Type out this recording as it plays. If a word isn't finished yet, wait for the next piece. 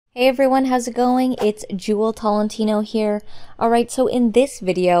Hey everyone, how's it going? It's Jewel Tolentino here. Alright, so in this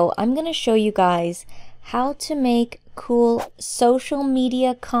video, I'm going to show you guys how to make cool social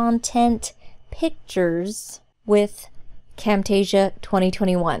media content pictures with Camtasia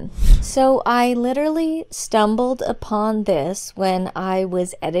 2021. So I literally stumbled upon this when I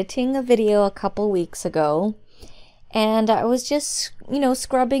was editing a video a couple weeks ago. And I was just,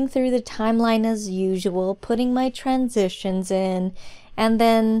 scrubbing through the timeline as usual, putting my transitions in, and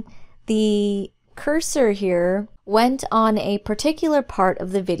then the cursor here went on a particular part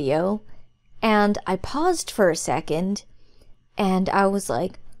of the video, and I paused for a second, and I was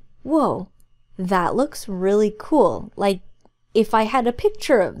like, whoa, that looks really cool. Like, if I had a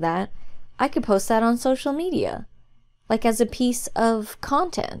picture of that, I could post that on social media, like as a piece of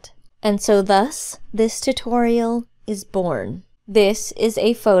content. And so thus, this tutorial is born. This is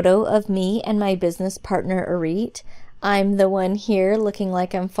a photo of me and my business partner Arit. I'm the one here looking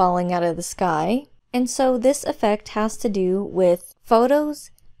like I'm falling out of the sky. And so this effect has to do with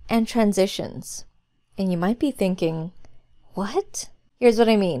photos and transitions. And you might be thinking, what? Here's what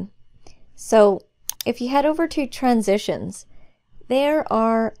I mean. So if you head over to transitions, there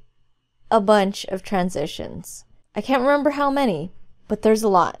are a bunch of transitions. I can't remember how many, but there's a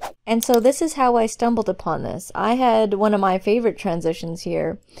lot. And so this is how I stumbled upon this. I had one of my favorite transitions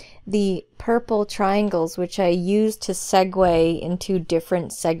here, the purple triangles, which I used to segue into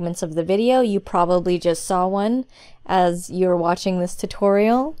different segments of the video. You probably just saw one as you're watching this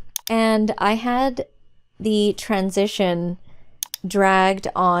tutorial. And I had the transition dragged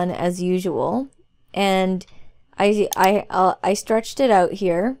on as usual. And I stretched it out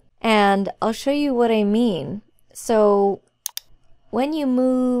here, and I'll show you what I mean. So when you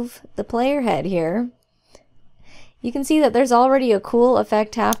move the player head here, you can see that there's already a cool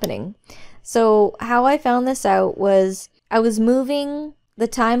effect happening. So how I found this out was I was moving the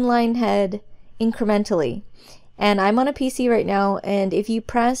timeline head incrementally. And I'm on a PC right now, and if you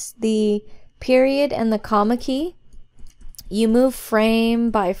press the period and the comma key, you move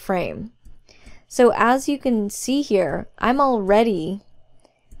frame by frame. So as you can see here, I'm already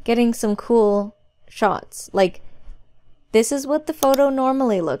getting some cool shots. Like, this is what the photo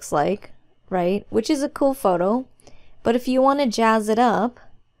normally looks like, right? Which is a cool photo. But if you want to jazz it up,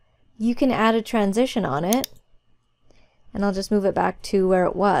 you can add a transition on it. And I'll just move it back to where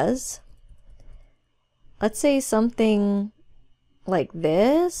it was. Let's say something like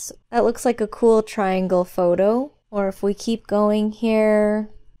this. That looks like a cool triangle photo. Or if we keep going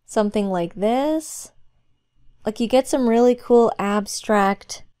here, something like this. Like, you get some really cool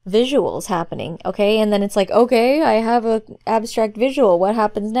abstract visuals happening, okay? And then it's like, okay, I have an abstract visual. What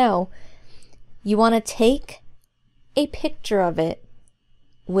happens now? You want to take a picture of it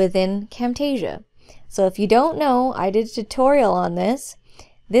within Camtasia. So if you don't know, I did a tutorial on this.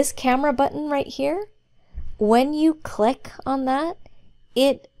 This camera button right here, when you click on that,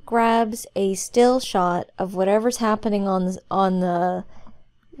 it grabs a still shot of whatever's happening on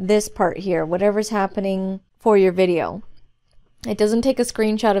this part here, whatever's happening for your video. It doesn't take a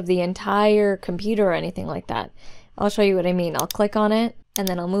screenshot of the entire computer or anything like that. I'll show you what I mean. I'll click on it, and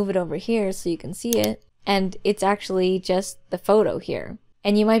then I'll move it over here so you can see it. And it's actually just the photo here.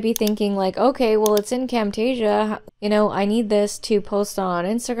 And you might be thinking like, okay, well, it's in Camtasia. I need this to post on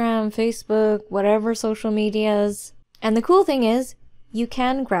Instagram, Facebook, whatever social medias. And the cool thing is, you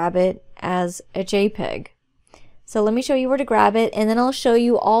can grab it as a JPEG. So let me show you where to grab it, and then I'll show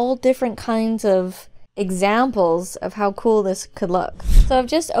you all different kinds of examples of how cool this could look. So I've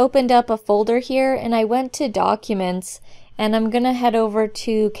just opened up a folder here, and I went to Documents, and I'm gonna head over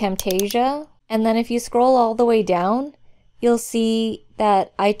to Camtasia. And then if you scroll all the way down, you'll see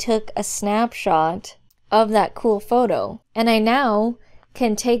that I took a snapshot of that cool photo. And I now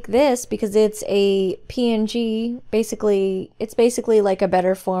can take this, because it's a PNG, it's basically like a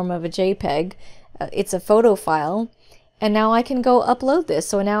better form of a JPEG. It's a photo file. And now I can go upload this.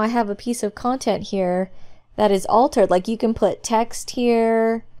 So now I have a piece of content here that is altered. Like, you can put text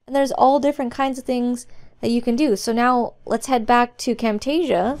here, and there's all different kinds of things that you can do. So now let's head back to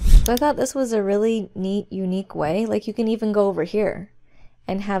Camtasia. So I thought this was a really neat, unique way. Like, you can even go over here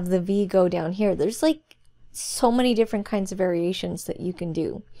and have the V go down here. There's like so many different kinds of variations that you can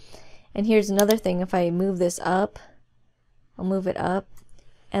do. And here's another thing. If I move this up, I'll move it up,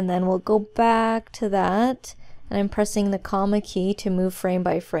 and then we'll go back to that. And I'm pressing the comma key to move frame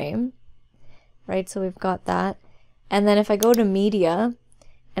by frame, right? So we've got that. And then if I go to media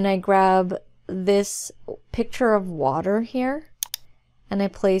and I grab this picture of water here and I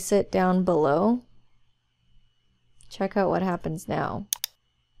place it down below, check out what happens now.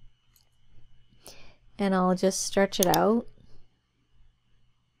 And I'll just stretch it out.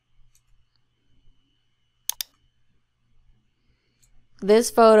 this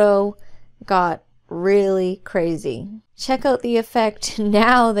photo got really crazy. Check out the effect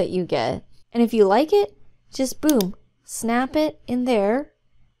now that you get. And if you like it, just boom, snap it in there,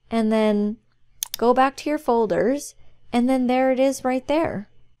 and then go back to your folders, and then there it is right there.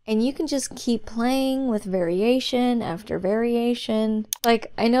 And you can just keep playing with variation after variation.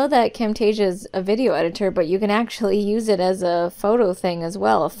 Like, I know that Camtasia is a video editor, but you can actually use it as a photo thing as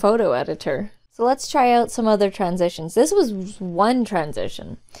well, a photo editor. So let's try out some other transitions. This was one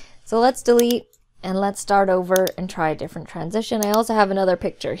transition. So let's delete and let's start over and try a different transition. I also have another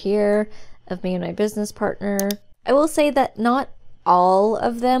picture here of me and my business partner. I will say that not all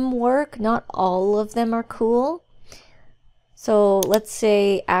of them work, not all of them are cool. So let's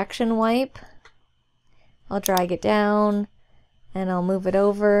say action wipe. I'll drag it down and I'll move it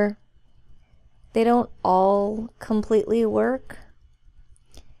over. They don't all completely work.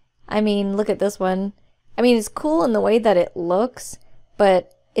 I mean, look at this one. I mean, it's cool in the way that it looks,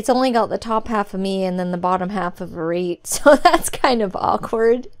 but it's only got the top half of me and then the bottom half of a reet, so that's kind of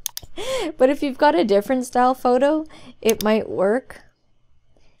awkward. But if you've got a different style photo, it might work.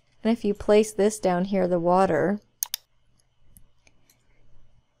 And if you place this down here, the water,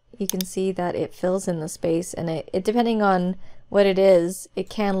 you can see that it fills in the space, and it depending on what it is, it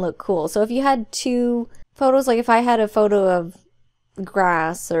can look cool. So if you had two photos, like if I had a photo of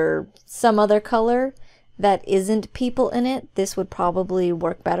grass or some other color that isn't people in it, this would probably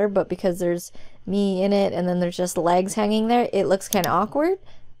work better, but because there's me in it and then there's just legs hanging there, it looks kind of awkward,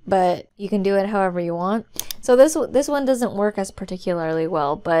 but you can do it however you want. So this one doesn't work as particularly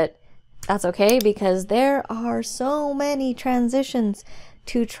well, but that's okay because there are so many transitions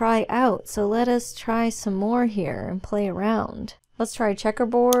to try out. So let us try some more here and play around. Let's try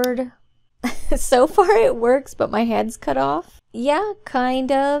checkerboard. So far it works, but my head's cut off. Yeah,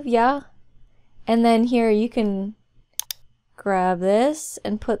 kind of, yeah. And then here you can grab this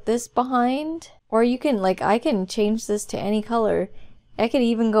and put this behind, or you can, like, I can change this to any color. I could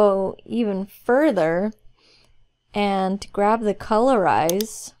even go even further and grab the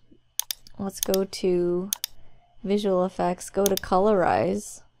colorize. Let's go to visual effects, go to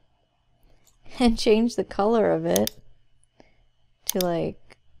colorize, and change the color of it to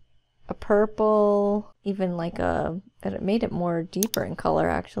like a purple, even like and it made it more deeper in color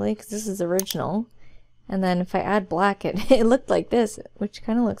actually, because this is original. And then if I add black, it looked like this, which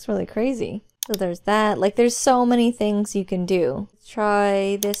kind of looks really crazy. So there's that. Like, there's so many things you can do. Let's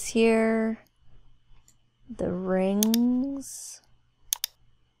try this here. The rings.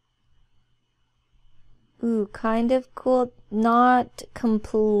 Ooh, kind of cool. Not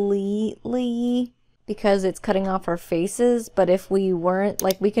completely, because it's cutting off our faces, but if we weren't,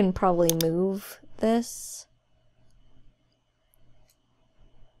 like, we can probably move this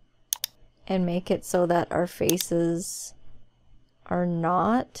and make it so that our faces are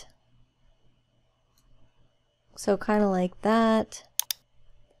not. So kind of like that.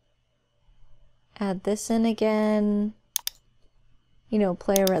 Add this in again. You know,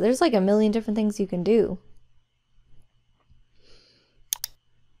 play around. There's like a million different things you can do.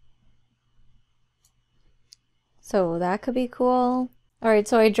 So that could be cool. Alright,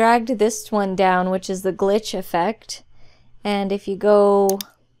 so I dragged this one down, which is the glitch effect. And if you go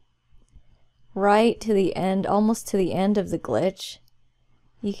right to the end, almost to the end of the glitch,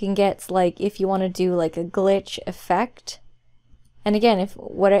 you can get, like, if you want to do like a glitch effect. And again,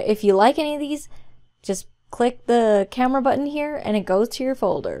 if you like any of these, just click the camera button here and it goes to your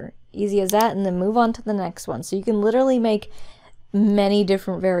folder. Easy as that, and then move on to the next one. So you can literally make many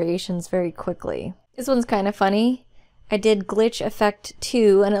different variations very quickly. This one's kind of funny. I did glitch effect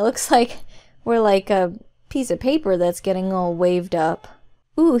 2 and it looks like we're like a piece of paper that's getting all waved up.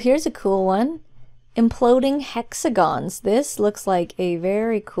 Ooh, here's a cool one. Imploding Hexagons. This looks like a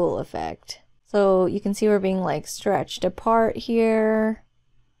very cool effect. So you can see we're being like stretched apart here.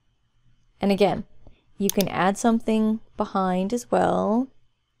 And again, you can add something behind as well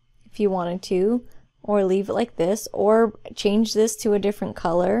if you wanted to, or leave it like this, or change this to a different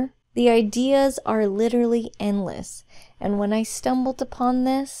color. The ideas are literally endless. And when I stumbled upon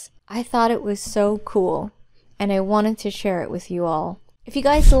this, I thought it was so cool and I wanted to share it with you all. If you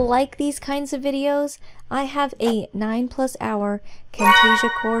guys like these kinds of videos, I have a 9+ hour Camtasia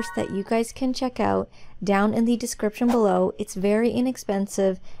course that you guys can check out down in the description below. It's very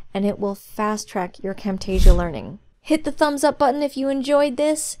inexpensive and it will fast track your Camtasia learning. Hit the thumbs up button if you enjoyed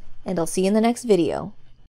this, and I'll see you in the next video.